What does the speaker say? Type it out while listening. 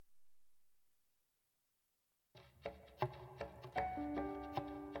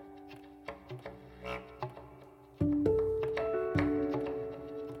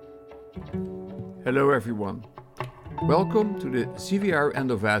Hello everyone. Welcome to the CVR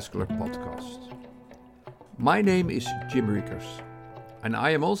Endovascular podcast. My name is Jim Riekers and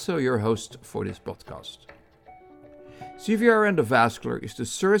I am also your host for this podcast. CVR Endovascular is the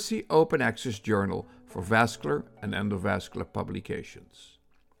CIRSE open access journal for vascular and endovascular publications.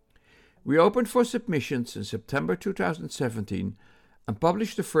 We opened for submissions in September 2017 and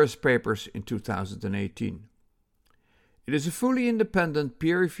published the first papers in 2018. It is a fully independent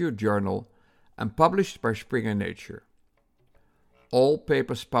peer-reviewed journal and published by Springer Nature. All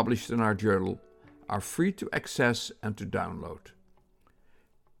papers published in our journal are free to access and to download.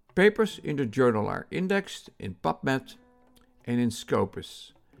 Papers in the journal are indexed in PubMed and in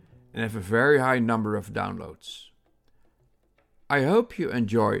Scopus and have a very high number of downloads. I hope you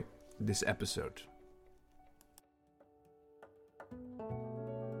enjoy this episode.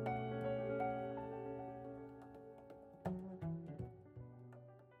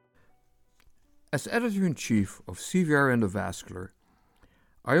 As editor-in-chief of CVR Endovascular,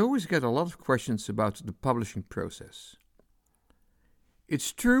 I always get a lot of questions about the publishing process.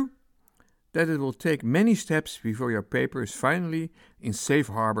 It's true that it will take many steps before your paper is finally in safe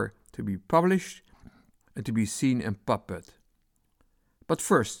harbor to be published and to be seen in PubMed. But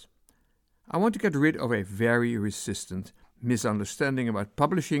first, I want to get rid of a very resistant misunderstanding about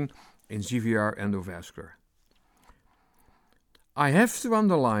publishing in CVR Endovascular. I have to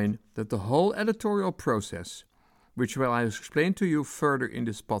underline that the whole editorial process, which I will explain to you further in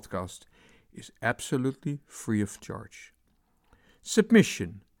this podcast, is absolutely free of charge.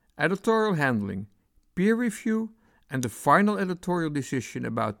 Submission, editorial handling, peer review, and the final editorial decision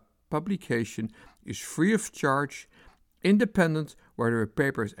about publication is free of charge, independent whether a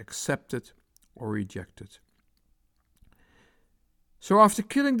paper is accepted or rejected. So after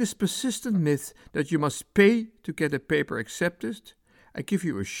killing this persistent myth that you must pay to get a paper accepted, I give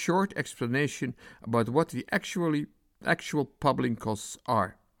you a short explanation about what the actual publishing costs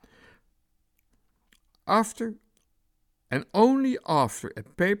are. After and only after a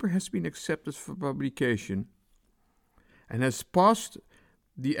paper has been accepted for publication and has passed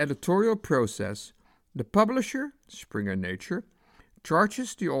the editorial process, the publisher, Springer Nature,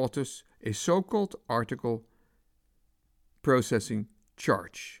 charges the authors a so-called article processing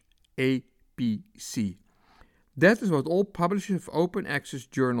charge, APC. That is what all publishers of open access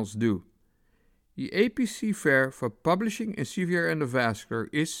journals do. The APC fare for publishing in CVR Endovascular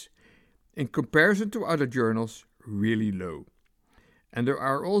is, in comparison to other journals, really low. And there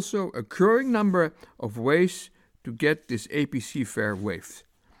are also a growing number of ways to get this APC fare waived.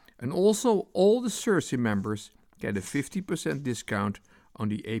 And also all the CIRSE members get a 50% discount on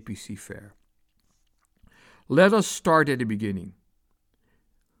the APC fare. Let us start at the beginning.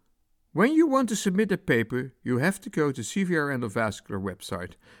 When you want to submit a paper, you have to go to CVR Endovascular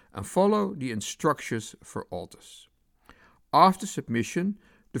website and follow the instructions for authors. After submission,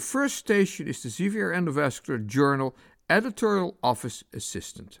 the first station is the CVR Endovascular Journal Editorial Office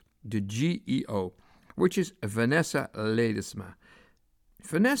Assistant, the GEO, which is Vanessa Ledesma.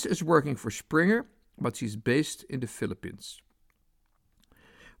 Vanessa is working for Springer, but she's based in the Philippines.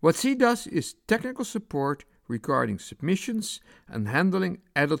 What she does is technical support regarding submissions and handling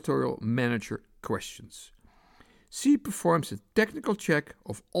editorial manager questions. She performs a technical check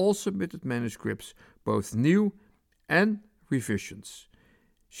of all submitted manuscripts, both new and revisions.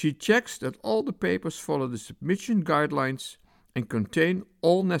 She checks that all the papers follow the submission guidelines and contain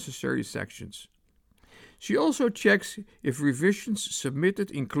all necessary sections. She also checks if revisions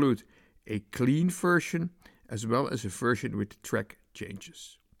submitted include a clean version as well as a version with track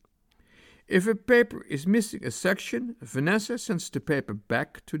changes. If a paper is missing a section, Vanessa sends the paper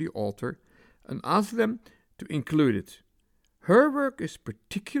back to the author and asks them to include it. Her work is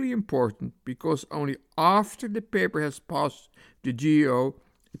particularly important because only after the paper has passed the GEO,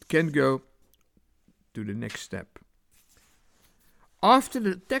 it can go to the next step. After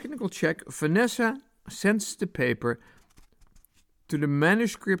the technical check, Vanessa sends the paper to the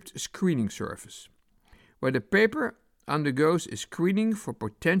manuscript screening service, where the paper undergoes a screening for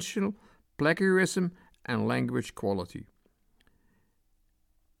potential plagiarism and language quality.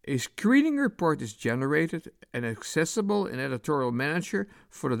 A screening report is generated and accessible in Editorial Manager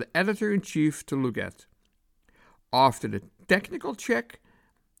for the editor-in-chief to look at. After the technical check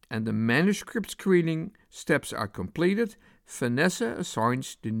and the manuscript screening steps are completed, Vanessa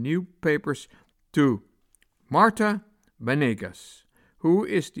assigns the new papers to Marta Vanegas, who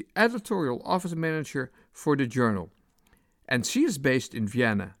is the editorial office manager for the journal, and she is based in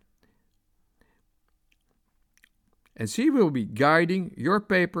Vienna. And she will be guiding your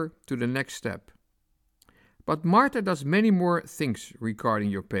paper to the next step. But Marta does many more things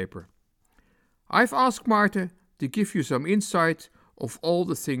regarding your paper. I've asked Marta to give you some insight of all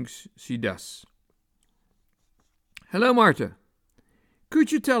the things she does. Hello, Marta.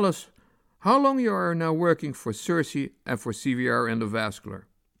 Could you tell us how long you are now working for CIRSE and for CVR Endovascular?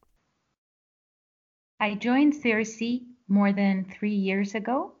 I joined CIRSE more than 3 years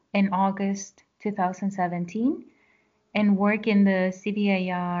ago in August 2017 and work in the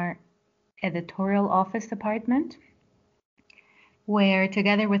CVIR editorial office department, where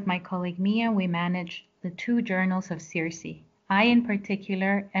together with my colleague Mia, we manage the 2 journals of CIRSE. I, in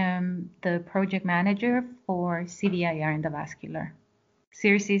particular, am the project manager for CVIR Endovascular,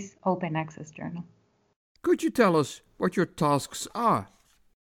 CIRSE's open access journal. Could you tell us what your tasks are?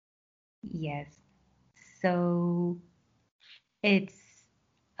 Yes. So it's,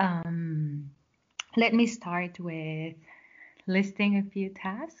 let me start with listing a few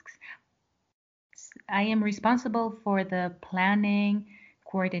tasks. I am responsible for the planning,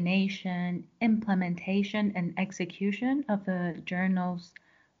 coordination, implementation, and execution of the journal's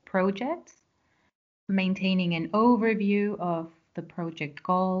projects, maintaining an overview of the project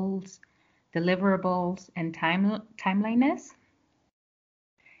goals, deliverables, and timeliness,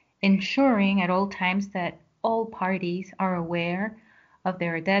 ensuring at all times that all parties are aware of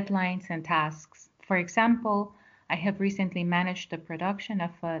their deadlines and tasks. For example, I have recently managed the production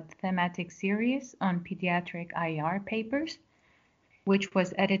of a thematic series on pediatric IR papers, which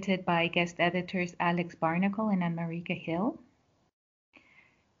was edited by guest editors Alex Barnacle and Anne-Marika Hill.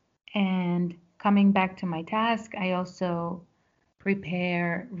 And coming back to my task, I also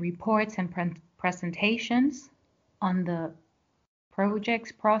prepare reports and presentations on the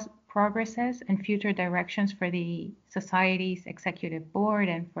project's progresses and future directions for the Society's executive board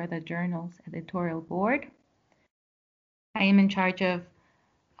and for the journal's editorial board. I am in charge of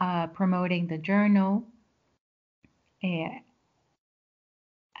promoting the journal. I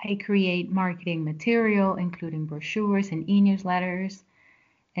create marketing material, including brochures and e-newsletters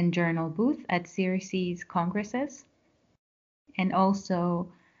and journal booth at CIRSE's congresses, and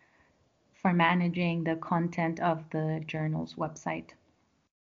also for managing the content of the journal's website.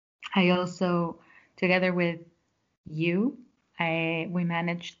 I also, together with you, we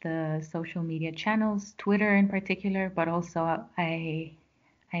manage the social media channels, Twitter in particular, but also I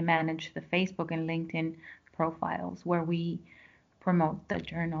manage the Facebook and LinkedIn profiles where we promote the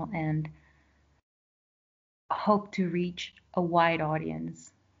journal and hope to reach a wide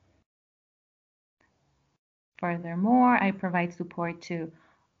audience. Furthermore, I provide support to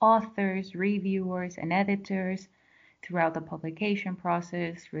authors, reviewers, and editors throughout the publication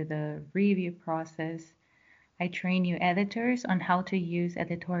process, through the review process. I train new editors on how to use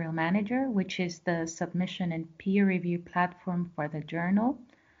Editorial Manager, which is the submission and peer review platform for the journal.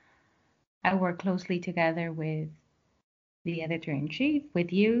 I work closely together with the editor-in-chief,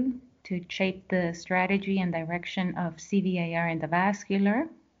 with you, to shape the strategy and direction of CVIR Endovascular.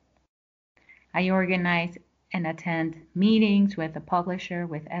 I organize and attend meetings with the publisher,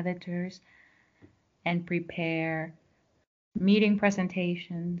 with editors, and prepare meeting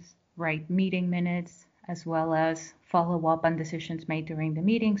presentations, write meeting minutes, as well as follow up on decisions made during the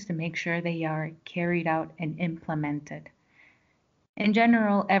meetings to make sure they are carried out and implemented. In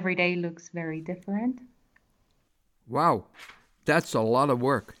general, every day looks very different. Wow, that's a lot of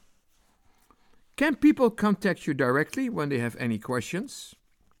work. Can people contact you directly when they have any questions?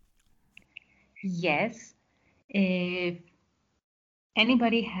 Yes. If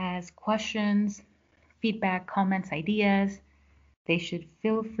anybody has questions, feedback, comments, ideas, they should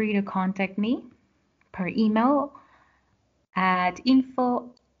feel free to contact me per email at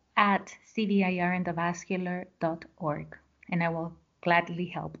info@cvirendovascular.org, and I will gladly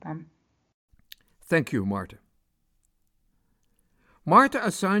help them. Thank you, Marta. Marta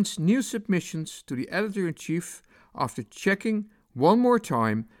assigns new submissions to the editor-in-chief after checking one more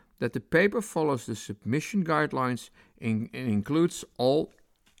time that the paper follows the submission guidelines and includes all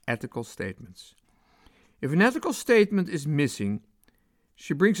ethical statements. If an ethical statement is missing,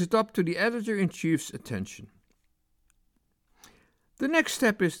 she brings it up to the editor-in-chief's attention. The next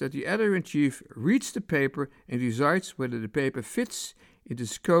step is that the editor-in-chief reads the paper and decides whether the paper fits in the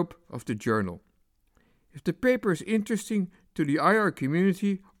scope of the journal, if the paper is interesting to the IR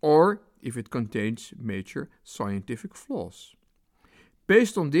community, or if it contains major scientific flaws.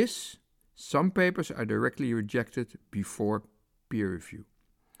 Based on this, some papers are directly rejected before peer review.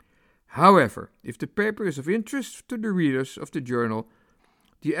 However, if the paper is of interest to the readers of the journal,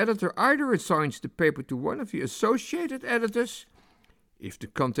 the editor either assigns the paper to one of the associated editors, if the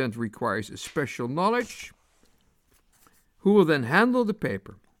content requires a special knowledge, who will then handle the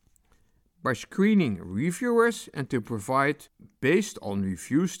paper by screening reviewers and to provide, based on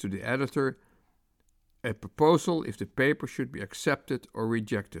reviews to the editor, a proposal if the paper should be accepted or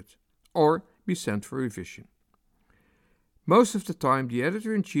rejected, or be sent for revision. Most of the time, the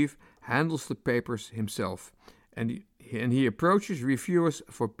editor-in-chief handles the papers himself, and he approaches reviewers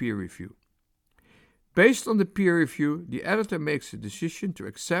for peer review. Based on the peer review, the editor makes a decision to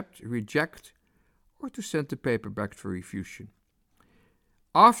accept, reject, or to send the paper back for revision.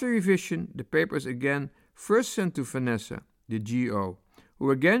 After revision, the paper is again first sent to Vanessa, the GO, who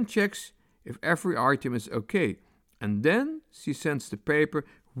again checks if every item is okay, and then she sends the paper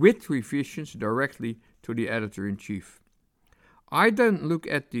with revisions directly to the editor-in-chief. I then look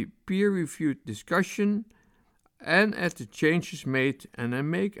at the peer-reviewed discussion and at the changes made, and I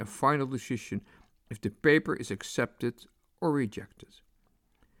make a final decision if the paper is accepted or rejected.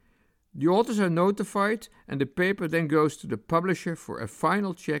 The authors are notified, and the paper then goes to the publisher for a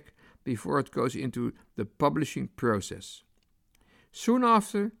final check before it goes into the publishing process. Soon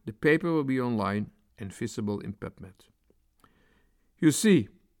after, the paper will be online and visible in PubMed. You see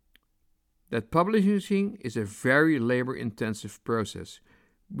that publishing is a very labor-intensive process,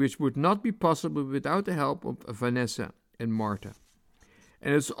 which would not be possible without the help of Vanessa and Marta.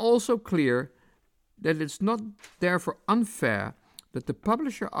 And it's also clear that it's not therefore unfair that the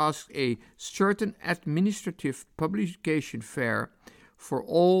publisher asks a certain administrative publication fee for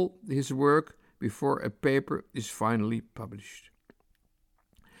all his work before a paper is finally published.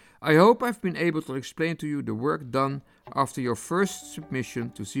 I hope I've been able to explain to you the work done after your first submission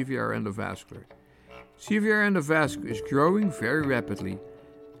to CVR Endovascular. CVR Endovascular is growing very rapidly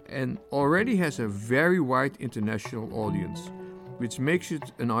and already has a very wide international audience, which makes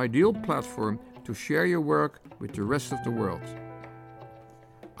it an ideal platform to share your work with the rest of the world.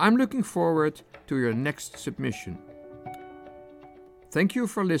 I'm looking forward to your next submission. Thank you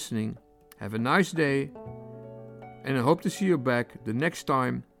for listening, have a nice day, and I hope to see you back the next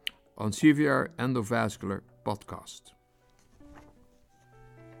time on CVR Endovascular Podcast.